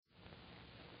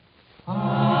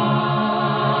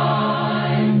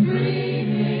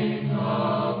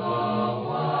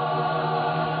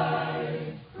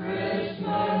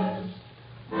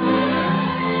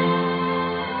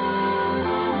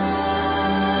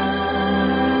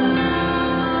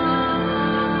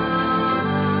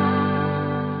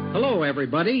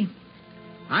everybody.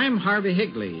 I'm Harvey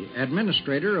Higley,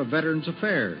 Administrator of Veterans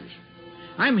Affairs.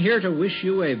 I'm here to wish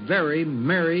you a very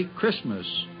Merry Christmas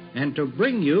and to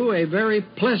bring you a very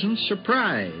pleasant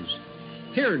surprise.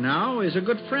 Here now is a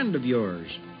good friend of yours.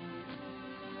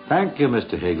 Thank you,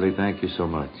 Mr. Higley. Thank you so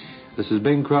much. This is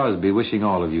Bing Crosby wishing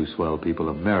all of you swell people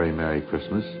a Merry, Merry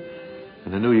Christmas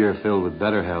and a new year filled with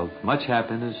better health, much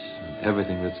happiness, and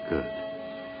everything that's good.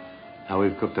 Now,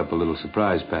 we've cooked up a little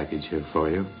surprise package here for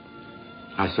you.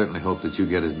 I certainly hope that you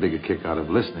get as big a kick out of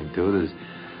listening to it as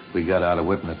we got out of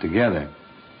whipping it together.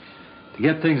 To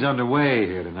get things underway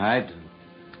here tonight,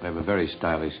 we have a very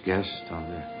stylish guest on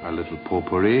our little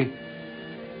potpourri.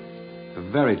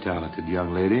 A very talented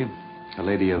young lady, a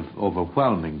lady of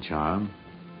overwhelming charm,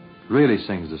 really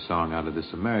sings the song out of this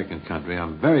American country.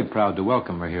 I'm very proud to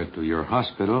welcome her here to your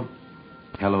hospital.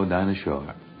 Hello, Dinah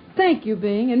Shore. Thank you,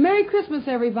 Bing, and Merry Christmas,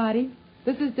 everybody.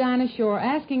 This is Dinah Shore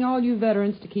asking all you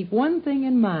veterans to keep one thing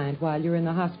in mind while you're in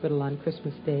the hospital on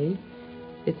Christmas Day.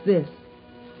 It's this.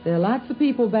 There are lots of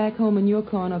people back home in your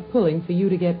corner pulling for you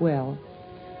to get well.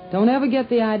 Don't ever get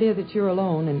the idea that you're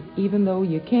alone, and even though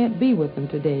you can't be with them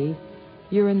today,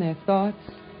 you're in their thoughts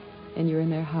and you're in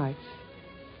their hearts.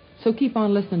 So keep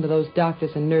on listening to those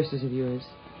doctors and nurses of yours.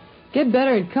 Get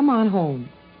better and come on home.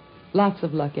 Lots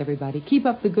of luck, everybody. Keep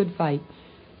up the good fight.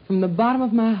 From the bottom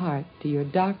of my heart to your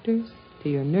doctors, to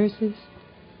your nurses,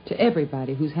 to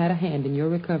everybody who's had a hand in your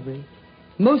recovery.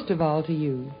 Most of all to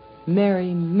you.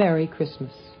 Merry, Merry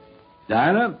Christmas.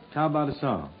 Dinah, how about a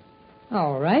song?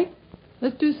 All right.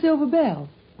 Let's do Silver Bell.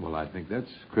 Well, I think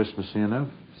that's Christmassy enough.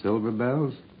 Silver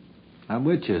bells. I'm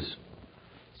with you.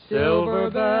 Silver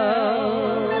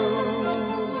bells,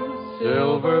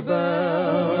 silver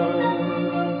bells,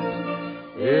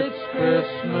 it's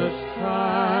Christmas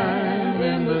time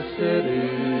in the city.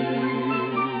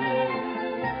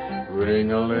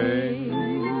 Ring-a-ling,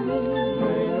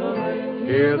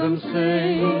 hear them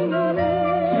sing,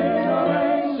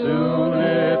 soon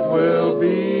it will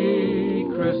be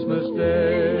Christmas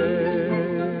Day.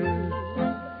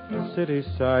 City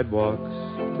sidewalks,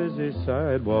 busy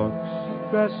sidewalks,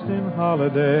 dressed in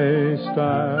holiday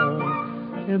style.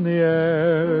 In the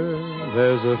air,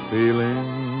 there's a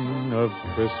feeling of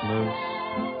Christmas.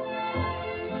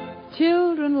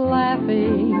 Children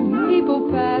laughing, people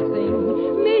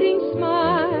passing, meeting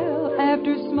smile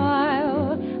after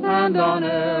smile. And on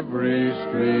every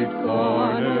street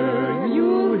corner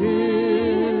you'll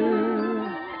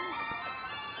hear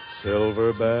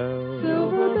silver bells,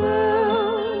 Silver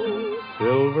bells,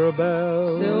 silver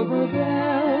bells, silver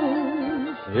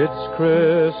bells. It's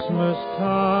Christmas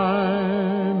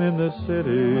time in the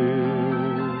city.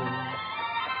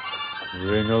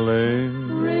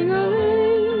 Ring-a-ling,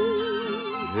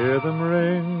 Ring-a-ling, hear them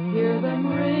ring, hear them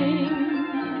ring.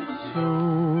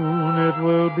 soon it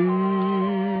will be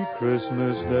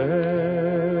Christmas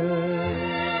Day.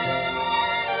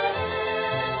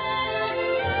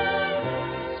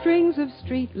 Strings of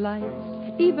street lights,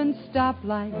 even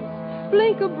stoplights,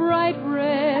 blink a bright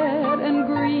red and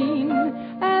green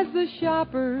as the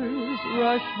shoppers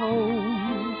rush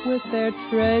home with their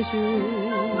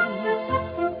treasures.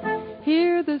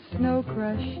 Hear the snow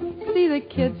crush, see the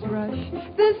kids rush.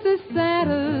 This is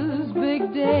Santa's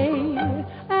big day,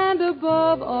 and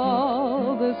above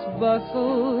all this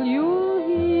bustle you'll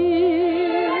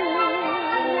hear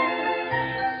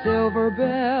silver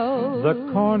bells. The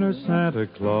corner Santa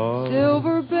Claus,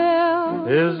 Silver bells,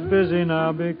 is busy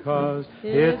now because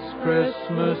it's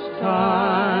Christmas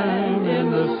time in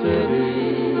the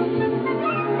city.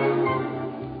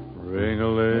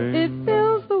 Ring-a-ling, it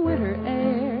fills the winter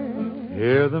air.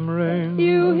 hear them ring.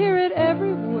 You hear it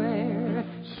everywhere.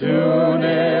 Soon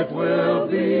it will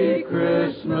be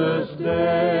Christmas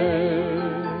Day.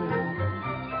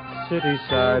 City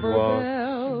sidewalks,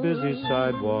 bells, busy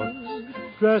sidewalks,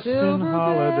 dressed in silver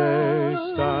holiday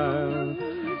bells. style.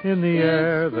 In the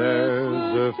air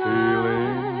there's a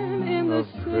feeling of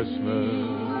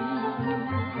Christmas.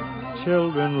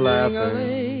 Children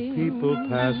laughing, people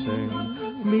passing,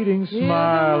 meeting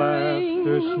smile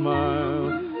after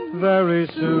smile. Very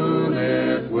soon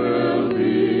it will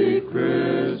be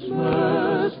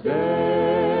Christmas Day.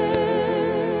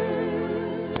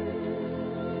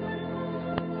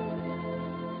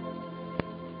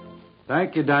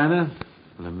 Thank you, Dinah.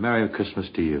 And a Merry Christmas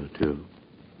to you, too.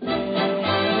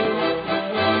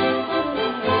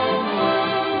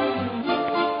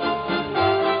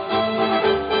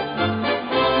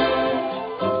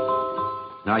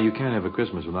 Now, you can't have a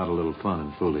Christmas without a little fun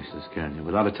and foolishness, can you?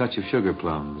 Without a touch of sugar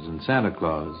plums and Santa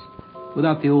Claus.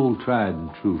 Without the old tried and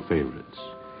true favorites.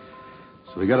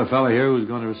 So we got a fella here who's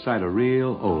going to recite a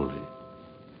real oldie.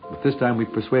 But this time we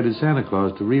persuaded Santa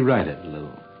Claus to rewrite it a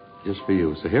little, just for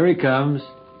you. So here he comes,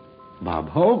 Bob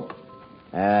Hope.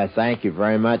 Thank you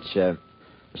very much.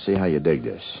 See how you dig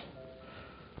this.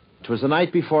 It was the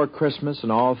night before Christmas,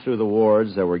 and all through the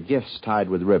wards there were gifts tied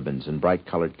with ribbons and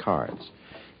bright-colored cards.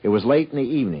 It was late in the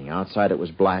evening. Outside it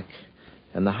was black,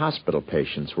 and the hospital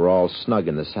patients were all snug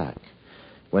in the sack.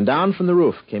 When down from the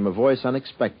roof came a voice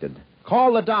unexpected.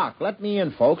 "Call the doc. Let me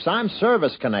in, folks. I'm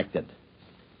service-connected."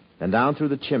 And down through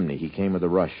the chimney he came with a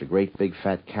rush, a great big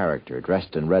fat character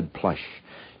dressed in red plush.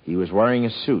 He was wearing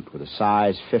a suit with a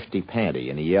size 50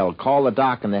 panty, and he yelled, "Call the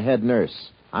doc and the head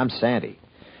nurse. I'm Santy."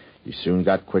 He soon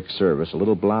got quick service. A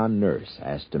little blonde nurse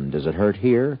asked him, "Does it hurt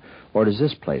here, or does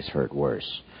this place hurt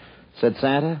worse?" Said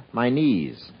Santa, "My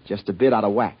knees, just a bit out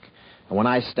of whack. And when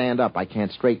I stand up, I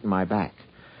can't straighten my back.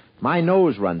 My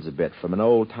nose runs a bit from an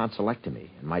old tonsillectomy,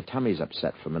 and my tummy's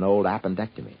upset from an old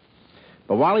appendectomy."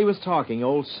 But while he was talking,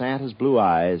 old Santa's blue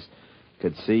eyes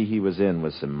could see he was in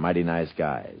with some mighty nice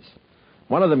guys.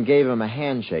 One of them gave him a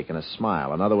handshake and a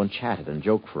smile. Another one chatted and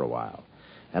joked for a while.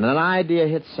 And an idea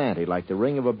hit Santy like the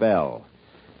ring of a bell.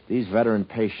 These veteran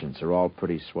patients are all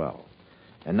pretty swell.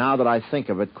 And now that I think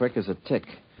of it, quick as a tick,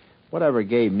 whatever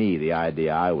gave me the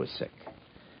idea I was sick?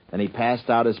 Then he passed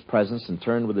out his presents and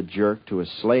turned with a jerk to his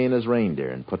sleigh and his reindeer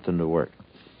and put them to work.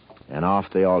 And off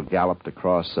they all galloped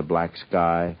across the black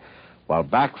sky, while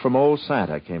back from old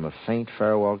Santa came a faint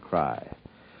farewell cry.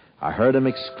 I heard him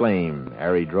exclaim,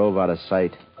 ere he drove out of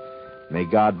sight, "May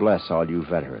God bless all you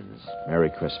veterans. Merry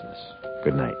Christmas.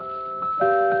 Good night."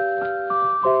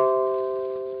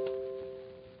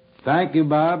 Thank you,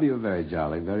 Bob. You were very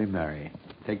jolly, very merry.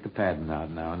 Take the padding out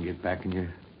now and get back in your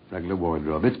regular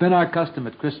wardrobe. It's been our custom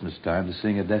at Christmas time to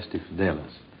sing Adeste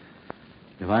Fideles.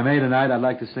 If I may tonight, I'd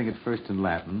like to sing it first in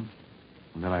Latin,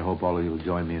 and then I hope all of you will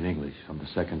join me in English on the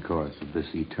second chorus of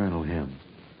this eternal hymn.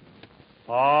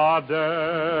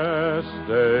 Adeste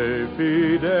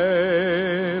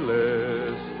fideles,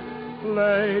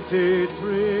 leti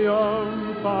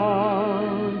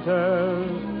triumphantes,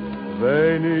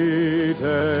 venite,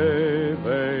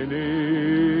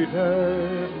 venite,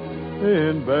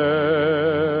 in Bethlehem.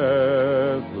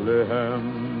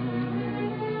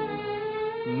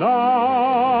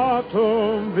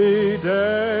 Natum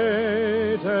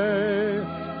videte,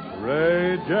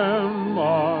 regem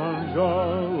angelorum,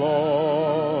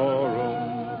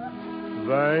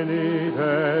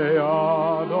 venite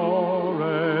adoremus,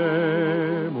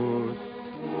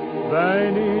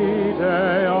 venite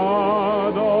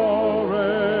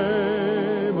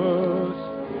adoremus,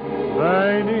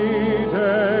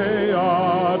 venite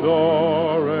adoremus,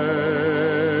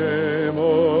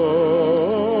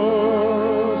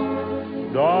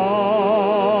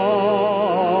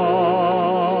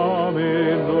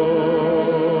 Dominus.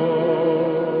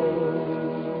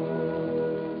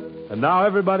 And now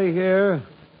everybody here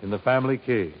in the family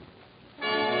key.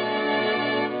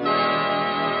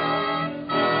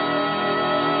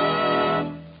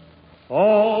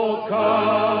 Oh,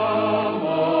 come,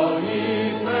 all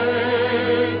ye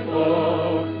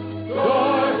faithful,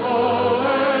 joyful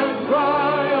and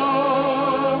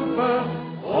triumphant.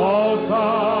 Oh,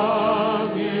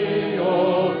 come ye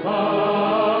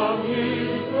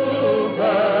to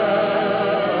Bethlehem.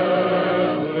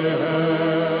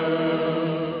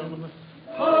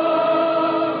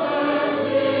 Come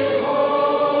and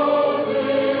behold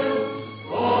him,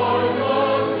 born the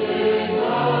King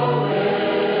of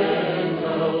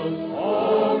angels.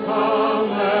 Oh, come,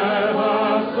 let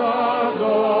us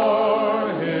adore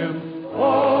him.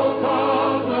 Oh,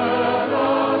 come, let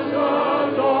us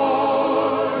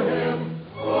adore him.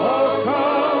 Oh,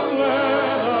 come, let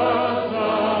us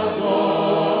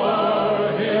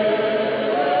adore him.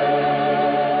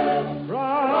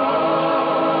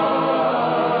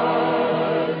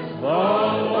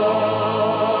 Christ the Lord.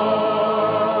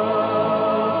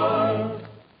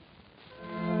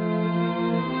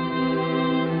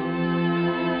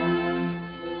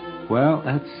 Well,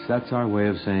 that's our way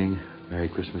of saying Merry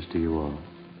Christmas to you all.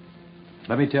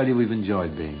 Let me tell you, we've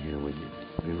enjoyed being here with you.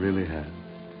 We really have.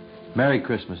 Merry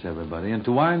Christmas, everybody. And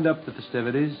to wind up the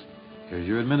festivities, here's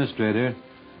your administrator,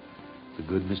 the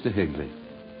good Mr. Higley.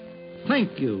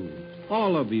 Thank you,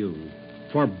 all of you,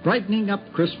 for brightening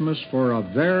up Christmas for a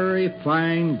very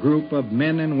fine group of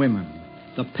men and women,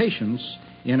 the patients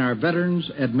in our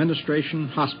Veterans Administration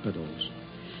hospitals.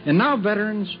 And now,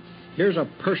 veterans, here's a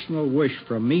personal wish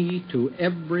from me to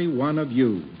every one of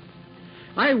you.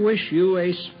 I wish you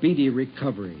a speedy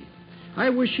recovery. I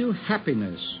wish you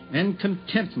happiness and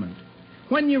contentment.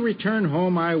 When you return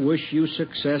home, I wish you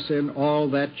success in all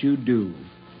that you do.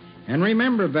 And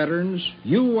remember, veterans,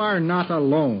 you are not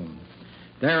alone.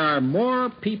 There are more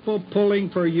people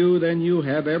pulling for you than you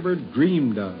have ever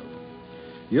dreamed of.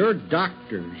 Your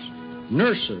doctors,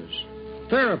 nurses,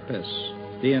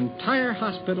 therapists, the entire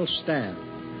hospital staff,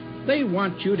 they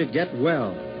want you to get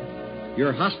well.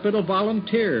 Your hospital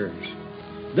volunteers,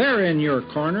 they're in your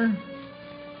corner.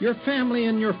 Your family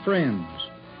and your friends,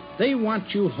 they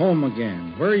want you home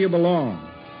again, where you belong.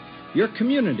 Your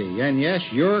community, and yes,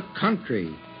 your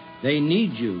country, they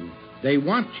need you. They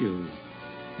want you.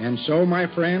 And so, my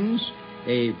friends,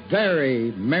 a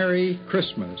very Merry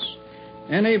Christmas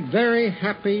and a very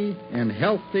happy and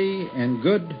healthy and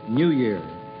good New Year.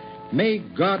 May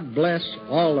God bless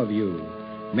all of you.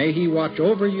 May He watch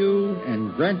over you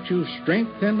and grant you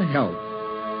strength and health.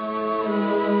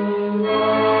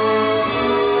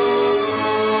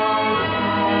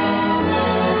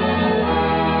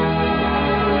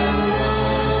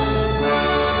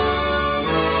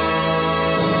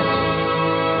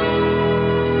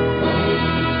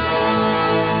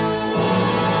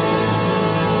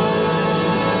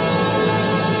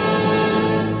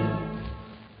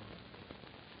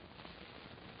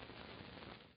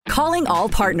 Calling all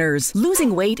partners.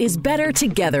 Losing weight is better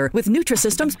together with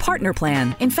Nutrisystem's Partner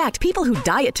Plan. In fact, people who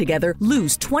diet together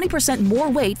lose 20%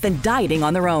 more weight than dieting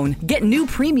on their own. Get new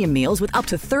premium meals with up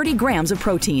to 30 grams of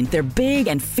protein. They're big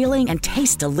and filling and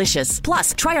taste delicious.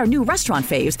 Plus, try our new restaurant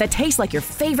faves that taste like your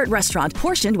favorite restaurant,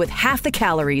 portioned with half the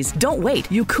calories. Don't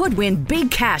wait. You could win big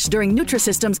cash during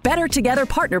Nutrisystem's Better Together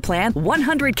Partner Plan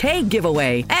 100K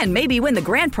giveaway. And maybe win the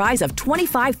grand prize of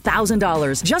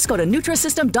 $25,000. Just go to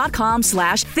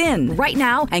Nutrisystem.com/thin right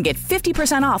now and get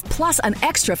 50% off plus an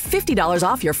extra $50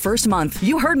 off your first month.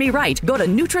 You heard me right. Go to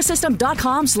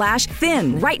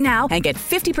Nutrisystem.com/thin right now and get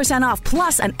 50% off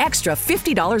plus an extra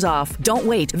 $50 off. Don't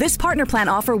wait. This Partner Plan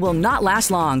offer will not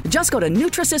last long. Just go to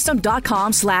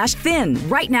Nutrisystem.com/thin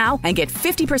right now and get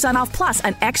 50% off plus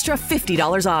an extra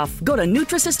 $50 off. Go to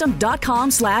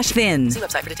Nutrisystem.com/thin. See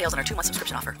website for details on our 2-month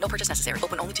subscription offer. No purchase necessary.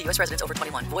 Open only to U.S. residents over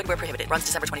 21. Void where prohibited. Runs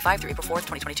December 25 through April 4th,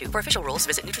 2022. For official rules,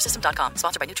 visit Nutrisystem.com.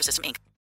 Sponsored by Nutrisystem, Inc.